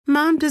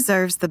Mom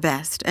deserves the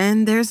best,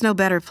 and there's no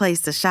better place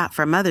to shop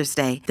for Mother's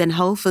Day than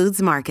Whole Foods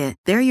Market.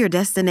 They're your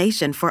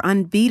destination for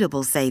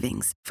unbeatable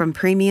savings, from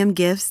premium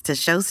gifts to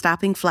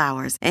show-stopping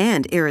flowers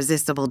and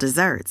irresistible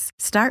desserts.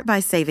 Start by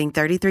saving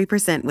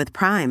 33% with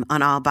Prime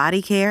on all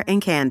body care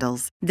and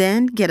candles.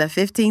 Then get a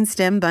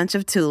 15-stem bunch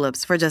of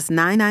tulips for just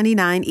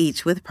 $9.99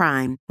 each with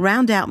Prime.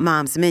 Round out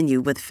Mom's menu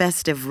with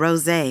festive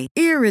rosé,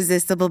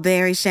 irresistible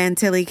berry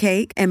chantilly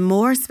cake, and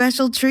more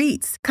special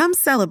treats. Come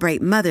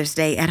celebrate Mother's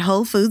Day at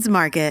Whole Foods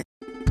Market.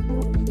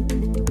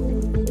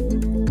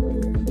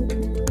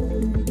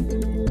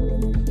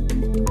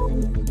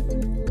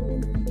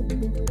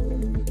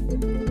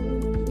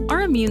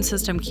 Our immune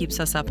system keeps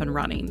us up and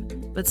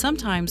running, but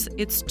sometimes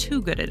it's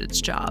too good at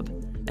its job.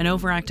 An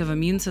overactive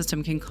immune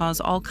system can cause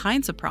all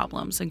kinds of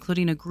problems,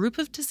 including a group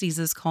of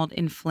diseases called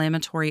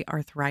inflammatory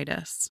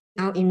arthritis.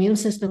 Our immune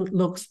system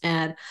looks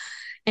at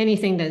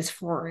anything that is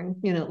foreign,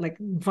 like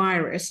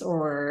virus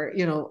or,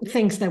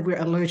 things that we're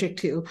allergic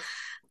to,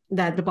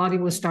 that the body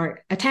will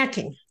start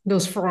attacking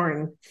those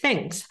foreign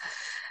things.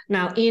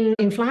 Now, in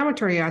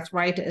inflammatory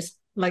arthritis,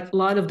 like a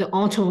lot of the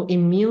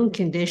autoimmune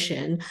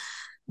condition,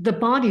 the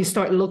body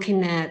start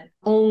looking at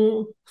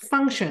own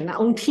function,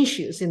 own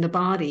tissues in the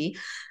body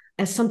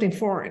as something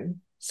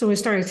foreign. So we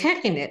start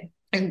attacking it,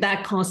 and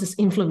that causes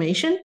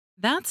inflammation.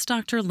 That's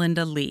Dr.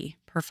 Linda Lee,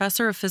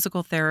 professor of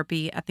physical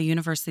therapy at the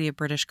University of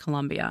British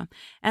Columbia,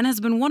 and has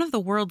been one of the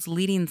world's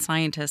leading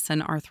scientists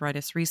in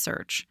arthritis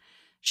research.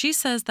 She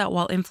says that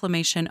while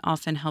inflammation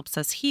often helps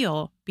us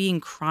heal, being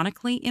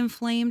chronically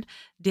inflamed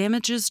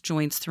damages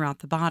joints throughout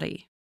the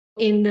body.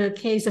 In the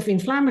case of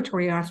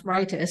inflammatory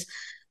arthritis,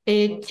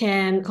 it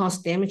can cause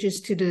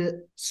damages to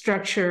the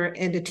structure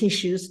and the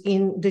tissues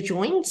in the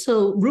joint.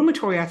 So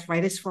rheumatoid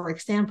arthritis, for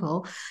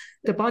example,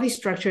 the body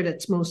structure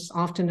that's most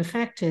often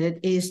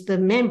affected is the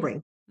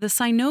membrane. The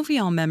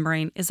synovial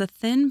membrane is a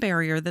thin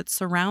barrier that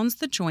surrounds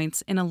the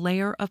joints in a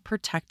layer of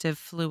protective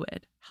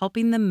fluid,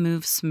 helping them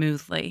move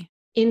smoothly.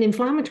 In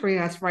inflammatory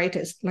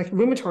arthritis, like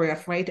rheumatoid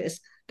arthritis,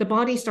 the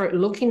body start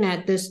looking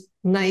at this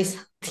nice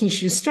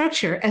tissue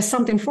structure as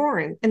something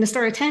foreign and they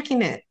start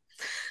attacking it.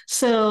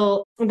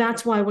 So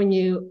that's why when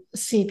you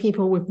see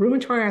people with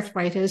rheumatoid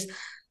arthritis,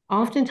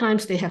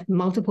 oftentimes they have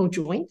multiple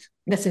joints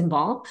that's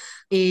involved.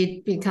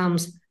 It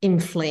becomes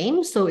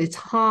inflamed, so it's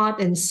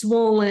hot and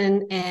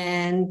swollen,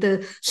 and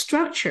the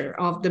structure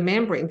of the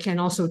membrane can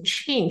also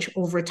change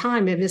over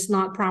time if it's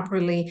not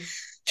properly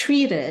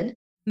treated.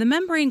 The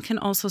membrane can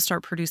also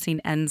start producing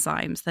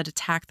enzymes that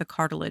attack the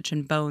cartilage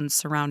and bones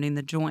surrounding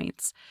the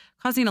joints,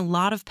 causing a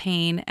lot of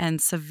pain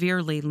and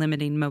severely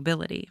limiting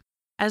mobility.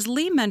 As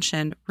Lee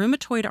mentioned,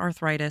 rheumatoid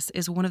arthritis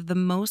is one of the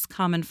most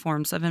common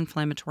forms of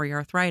inflammatory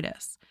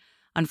arthritis.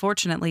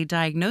 Unfortunately,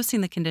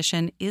 diagnosing the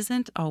condition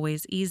isn't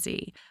always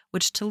easy,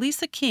 which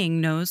Talisa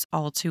King knows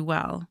all too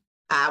well.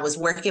 I was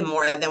working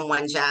more than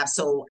one job.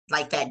 So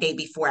like that day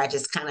before, I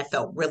just kind of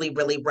felt really,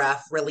 really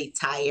rough, really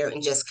tired,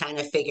 and just kind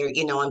of figured,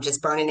 I'm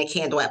just burning a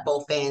candle at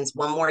both ends,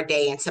 one more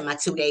day into my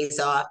 2 days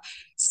off.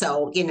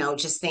 So,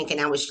 just thinking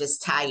I was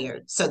just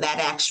tired. So that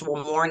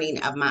actual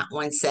morning of my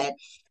onset,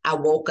 I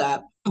woke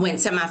up, went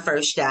to my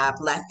first job,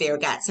 left there,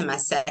 got to my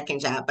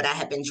second job, but I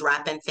had been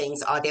dropping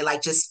things all day,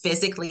 like just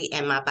physically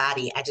in my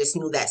body. I just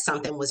knew that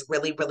something was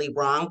really, really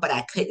wrong, but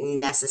I couldn't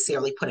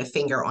necessarily put a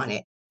finger on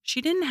it. She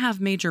didn't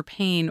have major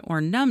pain or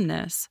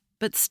numbness,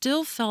 but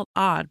still felt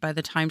odd by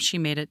the time she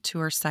made it to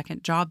her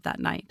second job that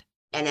night.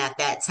 And at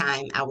that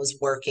time, I was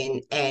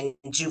working in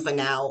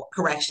juvenile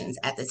corrections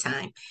at the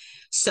time.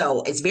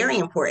 So it's very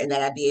important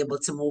that I be able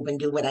to move and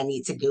do what I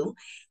need to do.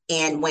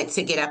 And went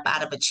to get up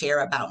out of a chair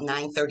about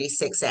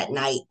 9:36 at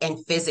night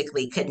and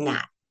physically could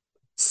not.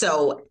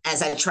 So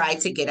as I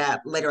tried to get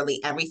up,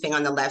 literally everything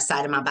on the left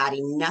side of my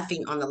body,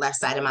 nothing on the left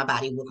side of my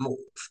body would move.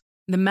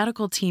 The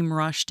medical team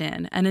rushed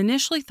in and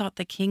initially thought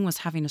that King was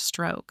having a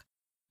stroke.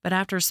 But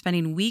after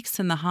spending weeks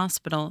in the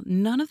hospital,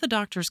 none of the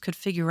doctors could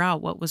figure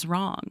out what was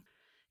wrong.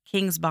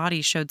 King's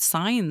body showed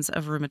signs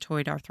of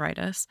rheumatoid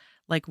arthritis,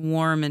 like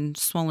warm and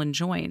swollen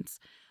joints,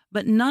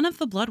 but none of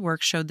the blood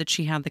work showed that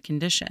she had the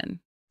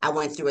condition. I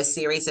went through a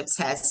series of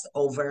tests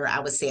over, I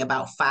would say,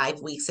 about 5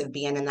 weeks of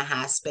being in the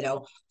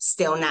hospital,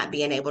 still not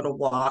being able to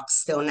walk,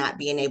 still not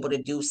being able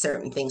to do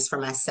certain things for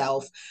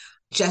myself,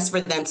 just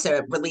for them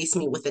to release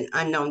me with an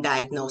unknown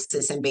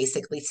diagnosis and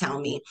basically tell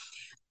me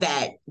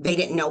that they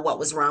didn't know what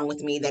was wrong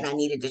with me, that I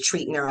needed to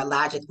treat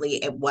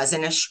neurologically. It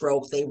wasn't a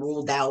stroke. They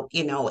ruled out,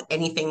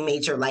 anything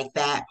major like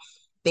that.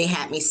 They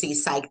had me see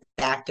psych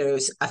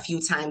doctors a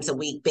few times a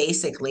week,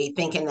 basically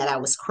thinking that I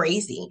was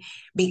crazy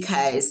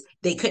because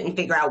they couldn't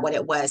figure out what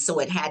it was. So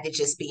it had to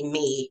just be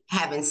me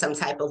having some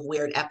type of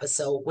weird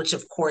episode, which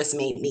of course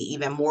made me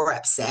even more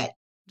upset.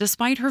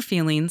 Despite her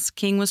feelings,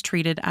 King was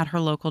treated at her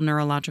local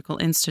neurological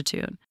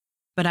institute.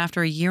 But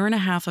after a year and a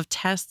half of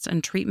tests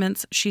and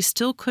treatments, she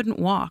still couldn't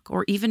walk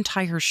or even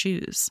tie her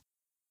shoes.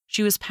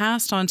 She was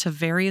passed on to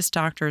various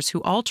doctors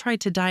who all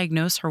tried to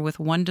diagnose her with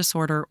one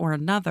disorder or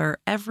another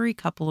every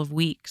couple of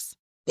weeks.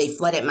 They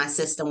flooded my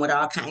system with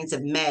all kinds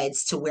of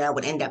meds to where I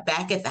would end up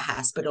back at the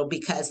hospital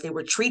because they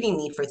were treating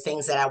me for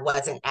things that I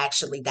wasn't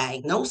actually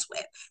diagnosed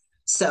with.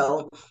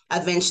 So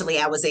eventually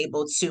I was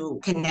able to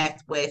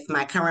connect with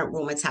my current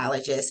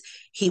rheumatologist.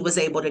 He was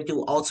able to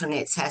do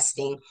alternate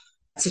testing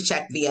to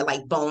check via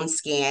like bone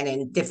scan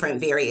and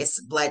different various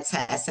blood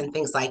tests and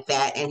things like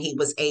that. And he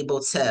was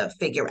able to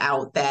figure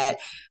out that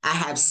I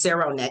have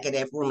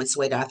seronegative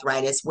rheumatoid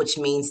arthritis, which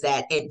means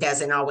that it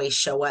doesn't always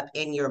show up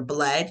in your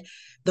blood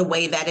the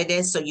way that it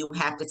is. So you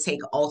have to take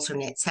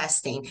alternate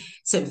testing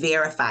to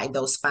verify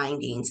those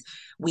findings.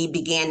 We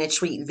began to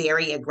treat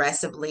very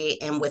aggressively,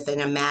 and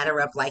within a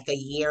matter of like a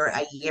year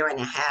and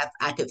a half,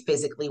 I could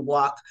physically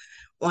walk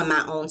on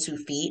my own 2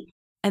 feet.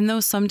 And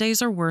though some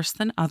days are worse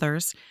than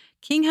others,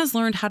 King has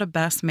learned how to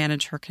best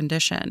manage her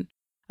condition.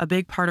 A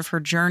big part of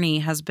her journey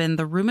has been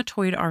the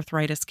rheumatoid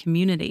arthritis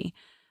community.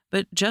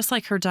 But just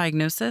like her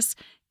diagnosis,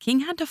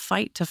 King had to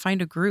fight to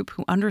find a group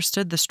who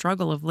understood the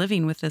struggle of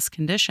living with this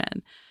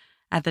condition.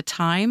 At the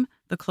time,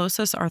 the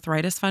closest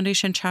Arthritis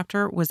Foundation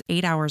chapter was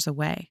 8 hours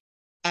away.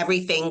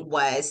 Everything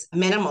was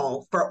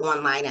minimal for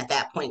online at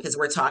that point because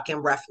we're talking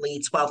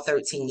roughly 12,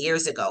 13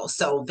 years ago.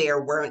 So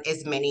there weren't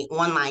as many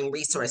online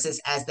resources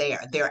as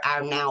there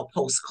are now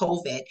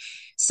post-COVID.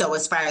 So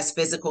as far as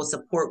physical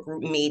support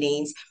group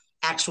meetings,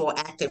 actual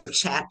active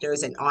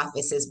chapters and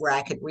offices where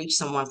I could reach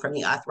someone from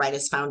the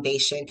Arthritis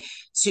Foundation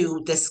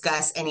to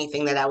discuss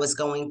anything that I was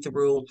going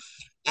through.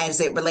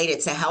 As it related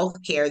to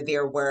healthcare,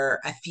 there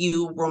were a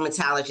few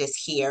rheumatologists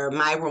here.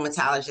 My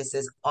rheumatologist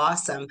is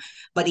awesome,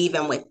 but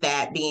even with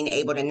that, being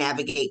able to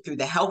navigate through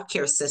the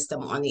healthcare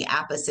system on the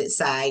opposite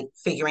side,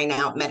 figuring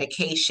out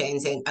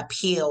medications and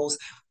appeals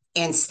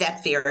and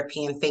step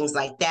therapy and things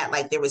like that,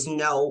 like there was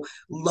no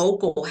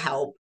local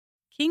help.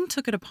 King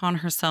took it upon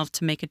herself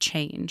to make a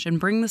change and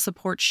bring the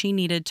support she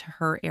needed to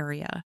her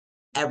area.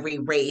 Every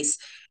race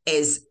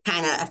is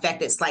kind of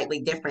affected slightly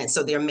different.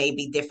 So there may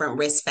be different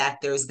risk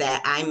factors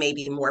that I may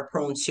be more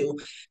prone to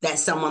that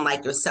someone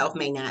like yourself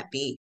may not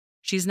be.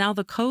 She's now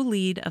the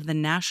co-lead of the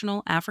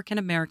National African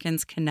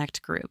Americans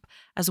Connect group,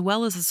 as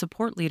well as a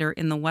support leader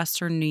in the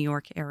Western New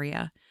York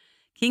area.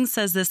 King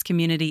says this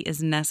community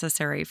is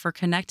necessary for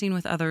connecting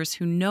with others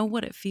who know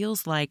what it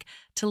feels like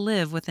to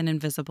live with an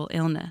invisible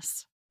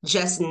illness.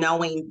 Just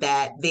knowing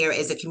that there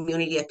is a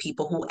community of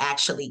people who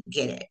actually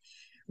get it,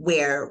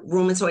 where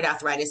rheumatoid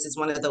arthritis is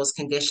one of those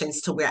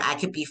conditions to where I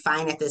could be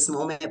fine at this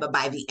moment, but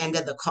by the end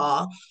of the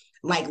call,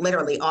 like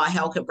literally all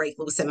hell could break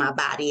loose in my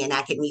body and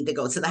I could need to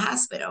go to the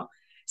hospital.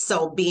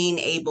 So being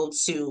able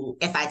to,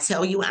 if I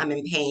tell you I'm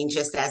in pain,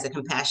 just as a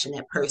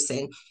compassionate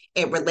person,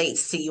 it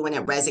relates to you and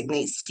it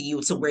resonates to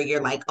you to where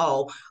you're like,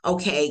 oh,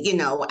 okay,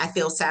 I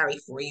feel sorry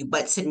for you.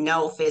 But to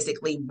know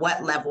physically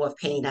what level of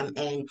pain I'm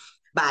in,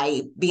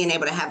 by being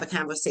able to have a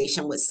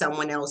conversation with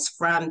someone else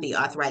from the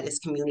arthritis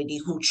community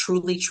who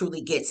truly,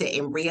 truly gets it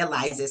and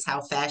realizes how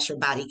fast your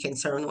body can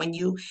turn on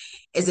you,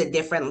 is a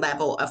different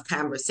level of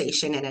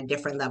conversation and a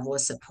different level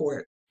of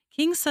support.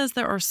 King says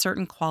there are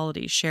certain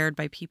qualities shared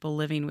by people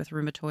living with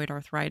rheumatoid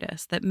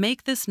arthritis that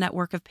make this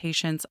network of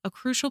patients a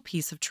crucial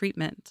piece of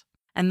treatment.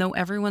 And though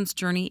everyone's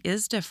journey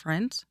is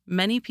different,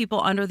 many people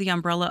under the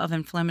umbrella of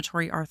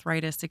inflammatory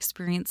arthritis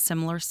experience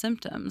similar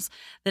symptoms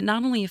that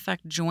not only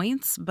affect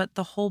joints, but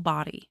the whole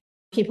body.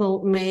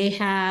 People may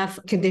have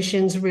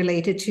conditions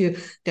related to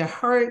their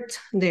heart,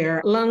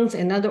 their lungs,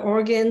 and other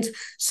organs.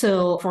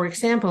 So, for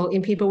example,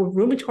 in people with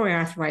rheumatoid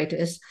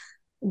arthritis,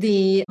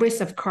 the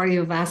risk of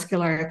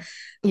cardiovascular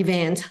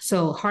events,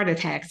 so heart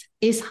attacks,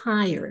 is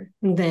higher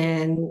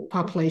than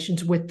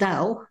populations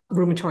without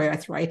rheumatoid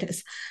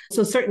arthritis.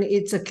 So certainly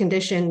it's a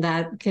condition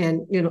that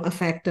can,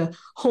 affect the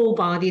whole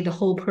body, the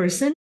whole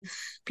person.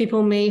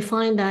 People may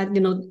find that,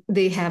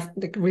 they have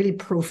like really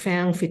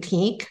profound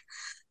fatigue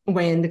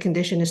when the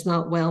condition is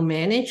not well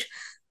managed.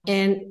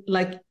 And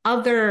like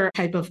other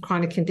type of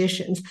chronic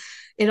conditions,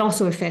 it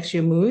also affects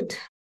your mood.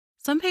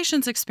 Some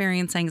patients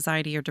experience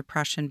anxiety or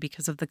depression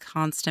because of the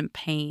constant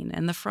pain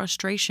and the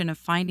frustration of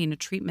finding a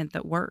treatment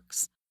that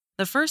works.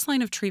 The first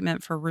line of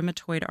treatment for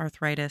rheumatoid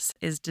arthritis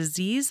is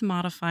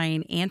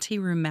disease-modifying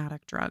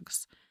anti-rheumatic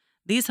drugs.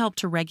 These help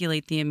to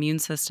regulate the immune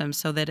system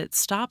so that it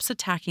stops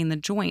attacking the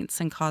joints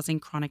and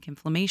causing chronic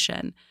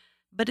inflammation.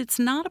 But it's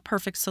not a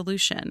perfect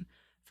solution.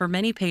 For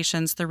many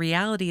patients, the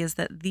reality is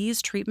that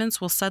these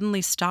treatments will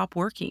suddenly stop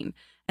working,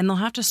 and they'll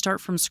have to start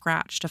from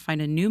scratch to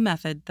find a new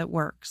method that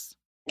works.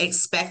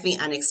 Expect the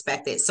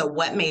unexpected. So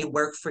what may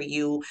work for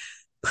you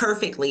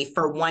perfectly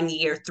for 1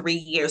 year, 3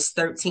 years,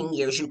 13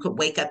 years, you could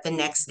wake up the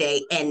next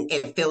day and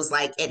it feels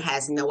like it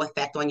has no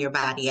effect on your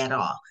body at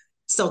all.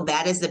 So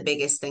that is the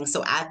biggest thing.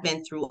 So I've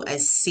been through a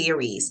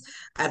series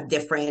of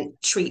different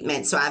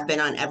treatments. So I've been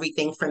on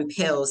everything from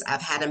pills.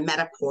 I've had a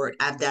Metaport.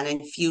 I've done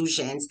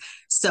infusions.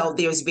 So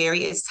there's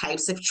various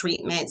types of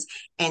treatments,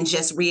 and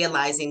just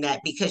realizing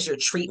that because your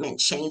treatment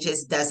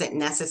changes doesn't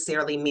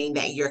necessarily mean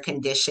that your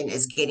condition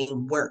is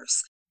getting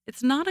worse.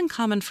 It's not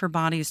uncommon for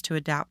bodies to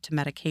adapt to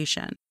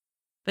medication,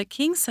 but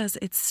King says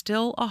it's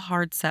still a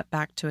hard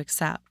setback to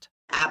accept.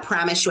 I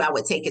promise you I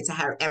would take it to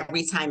her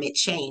every time it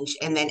changed.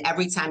 And then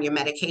every time your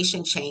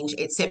medication changed,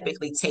 it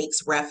typically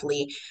takes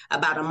roughly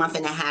about a month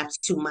and a half to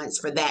 2 months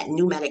for that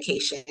new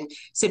medication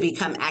to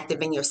become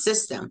active in your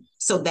system.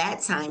 So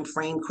that time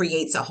frame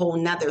creates a whole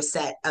nother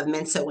set of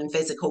mental and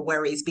physical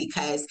worries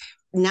because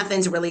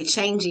nothing's really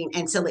changing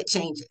until it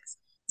changes.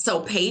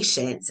 So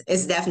patience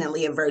is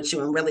definitely a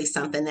virtue and really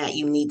something that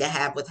you need to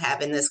have with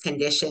having this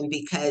condition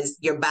because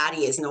your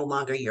body is no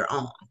longer your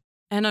own.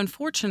 And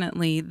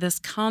unfortunately, this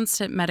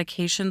constant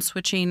medication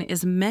switching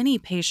is many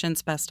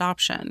patients' best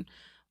option.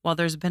 While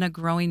there's been a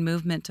growing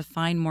movement to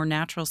find more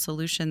natural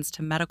solutions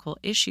to medical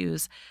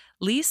issues,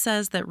 Lee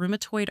says that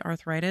rheumatoid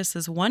arthritis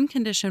is one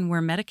condition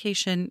where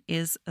medication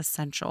is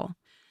essential.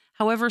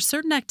 However,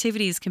 certain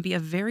activities can be a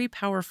very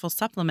powerful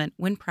supplement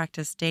when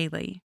practiced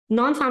daily.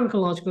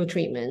 Non-pharmacological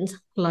treatments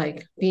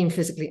like being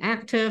physically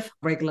active,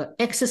 regular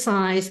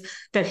exercise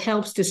that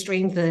helps to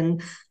strengthen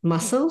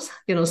muscles,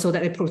 so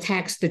that it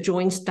protects the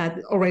joints that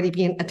are already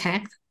being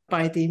attacked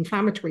by the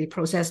inflammatory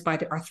process, by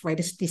the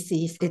arthritis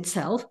disease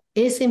itself,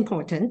 is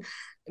important.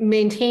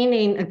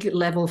 Maintaining a good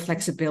level of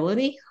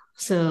flexibility,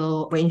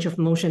 so range of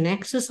motion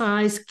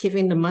exercise,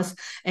 keeping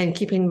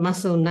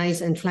muscle nice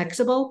and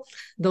flexible.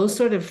 Those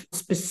sort of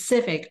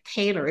specific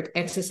tailored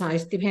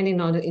exercise, depending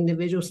on the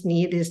individual's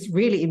need, is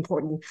really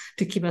important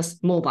to keep us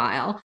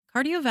mobile.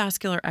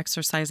 Cardiovascular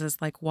exercises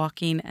like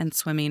walking and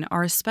swimming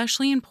are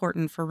especially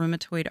important for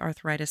rheumatoid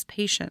arthritis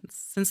patients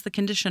since the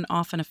condition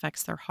often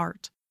affects their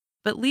heart.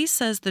 But Lee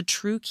says the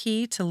true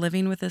key to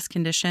living with this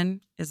condition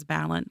is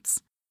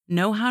balance.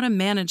 Know how to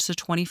manage the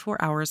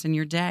 24 hours in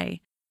your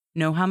day.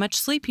 Know how much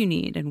sleep you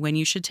need and when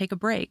you should take a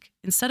break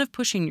instead of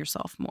pushing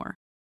yourself more.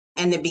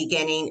 In the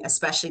beginning,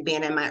 especially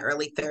being in my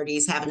early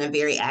 30s, having a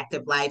very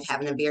active life,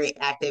 having a very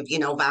active,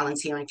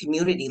 volunteering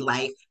community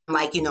life,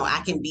 I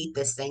can beat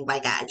this thing.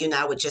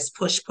 I would just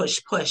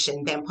push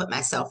and then put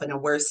myself in a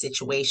worse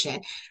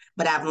situation.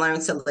 But I've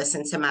learned to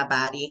listen to my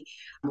body,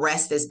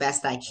 rest as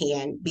best I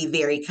can, be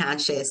very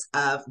conscious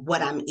of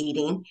what I'm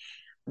eating,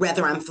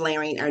 whether I'm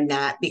flaring or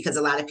not, because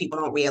a lot of people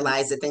don't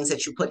realize the things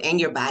that you put in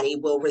your body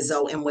will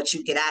result in what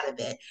you get out of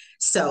it.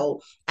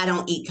 So I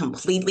don't eat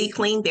completely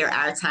clean. There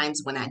are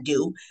times when I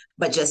do,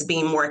 but just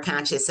being more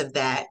conscious of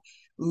that,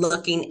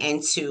 looking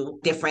into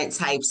different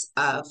types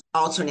of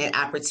alternate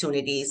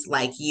opportunities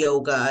like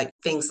yoga,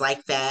 things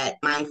like that,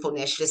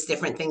 mindfulness, just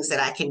different things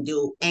that I can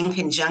do in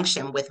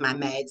conjunction with my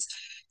meds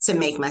to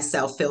make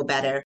myself feel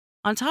better.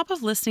 On top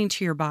of listening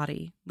to your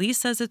body, Lee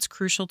says it's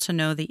crucial to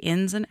know the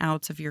ins and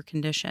outs of your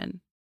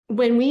condition.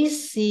 When we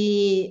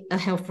see a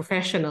health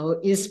professional,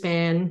 you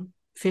spend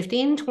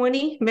 15,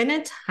 20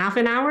 minutes, half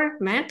an hour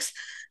max.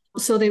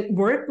 So they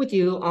work with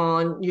you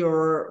on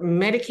your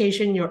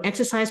medication, your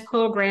exercise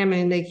program,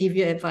 and they give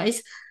you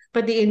advice.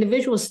 But the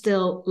individual is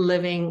still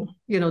living,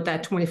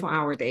 that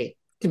 24-hour day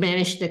to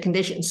manage the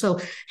condition. So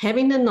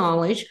having the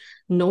knowledge,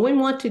 knowing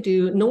what to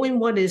do, knowing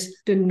what is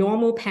the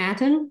normal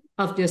pattern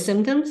of your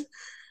symptoms,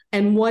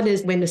 and what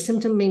is when the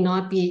symptom may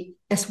not be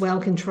as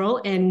well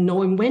controlled, and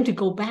knowing when to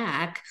go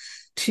back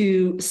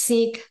to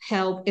seek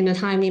help in a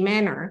timely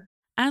manner.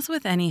 As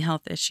with any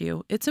health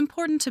issue, it's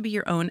important to be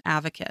your own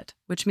advocate,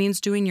 which means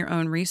doing your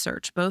own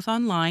research, both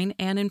online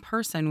and in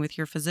person with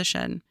your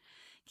physician.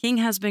 King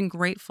has been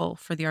grateful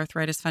for the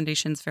Arthritis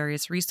Foundation's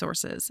various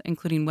resources,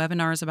 including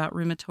webinars about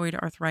rheumatoid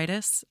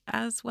arthritis,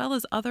 as well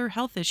as other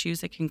health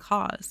issues it can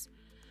cause.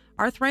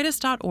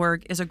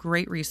 Arthritis.org is a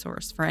great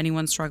resource for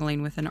anyone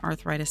struggling with an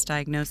arthritis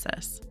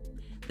diagnosis.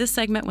 This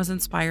segment was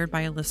inspired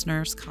by a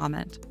listener's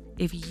comment.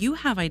 If you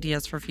have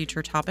ideas for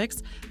future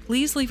topics,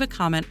 please leave a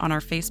comment on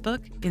our Facebook,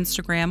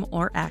 Instagram,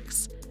 or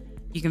X.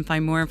 You can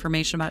find more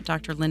information about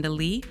Dr. Linda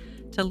Lee,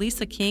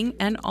 Talisa King,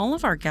 and all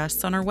of our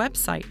guests on our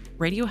website,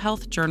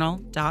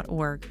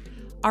 radiohealthjournal.org.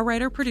 Our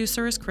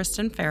writer-producer is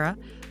Kristen Farah.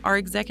 Our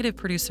executive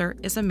producer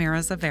is Amira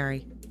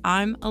Zaveri.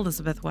 I'm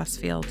Elizabeth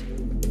Westfield.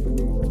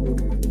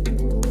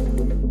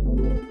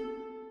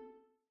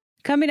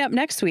 Coming up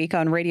next week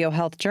on Radio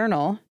Health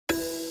Journal.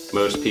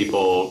 Most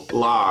people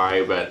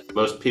lie, but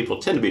most people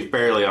tend to be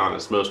fairly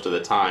honest most of the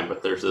time,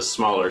 but there's a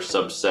smaller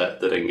subset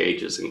that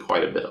engages in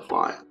quite a bit of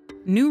lying.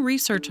 New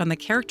research on the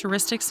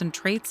characteristics and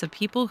traits of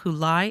people who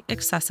lie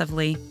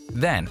excessively.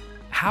 Then,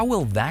 how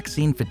will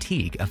vaccine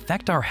fatigue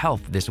affect our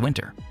health this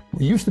winter?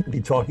 We used to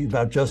be talking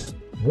about just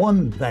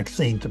one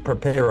vaccine to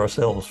prepare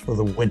ourselves for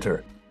the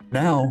winter.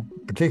 Now,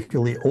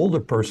 particularly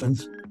older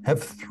persons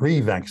have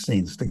 3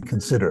 vaccines to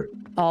consider.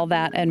 All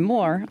that and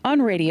more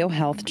on Radio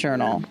Health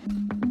Journal.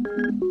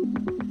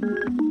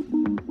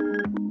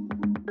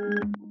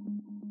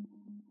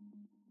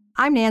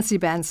 I'm Nancy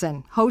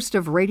Benson, host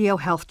of Radio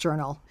Health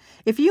Journal.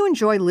 If you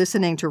enjoy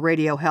listening to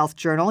Radio Health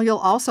Journal, you'll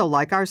also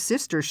like our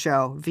sister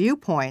show,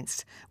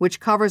 Viewpoints, which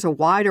covers a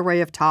wide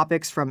array of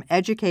topics from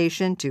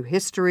education to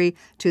history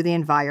to the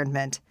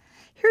environment.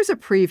 Here's a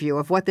preview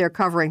of what they're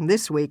covering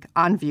this week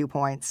on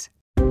Viewpoints.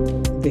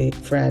 The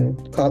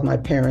friend called my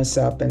parents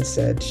up and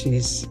said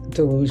she's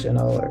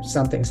delusional or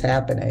something's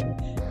happening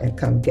and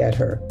come get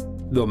her.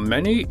 The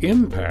many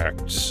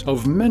impacts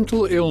of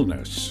mental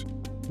illness.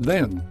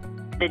 Then,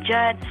 the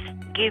judge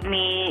give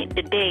me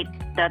the date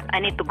that I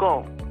need to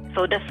go.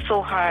 So that's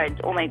so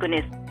hard. Oh my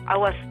goodness. I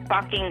was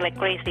packing like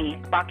crazy,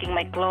 packing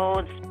my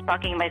clothes,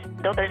 packing my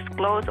daughter's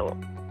clothes. Oh,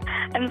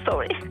 I'm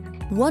sorry.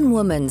 One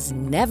woman's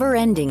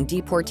never-ending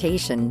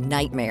deportation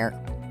nightmare.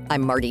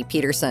 I'm Marty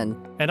Peterson.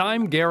 And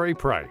I'm Gary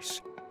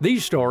Price.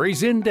 These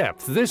stories in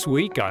depth this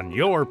week on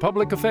your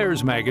public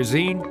affairs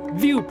magazine,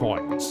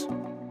 Viewpoints.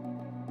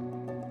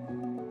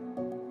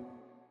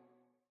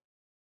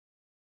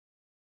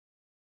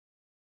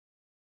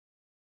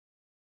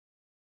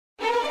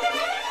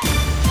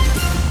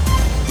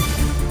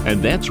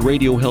 And that's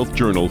Radio Health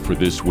Journal for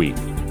this week.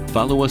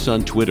 Follow us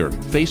on Twitter,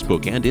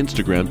 Facebook, and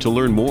Instagram to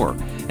learn more.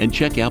 And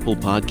check Apple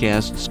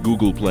Podcasts,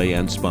 Google Play,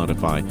 and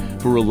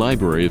Spotify for a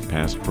library of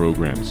past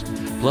programs.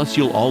 Plus,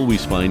 you'll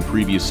always find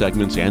previous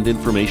segments and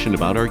information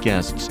about our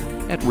guests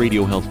at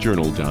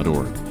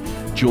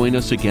radiohealthjournal.org. Join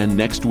us again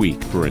next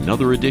week for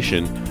another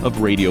edition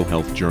of Radio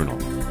Health Journal.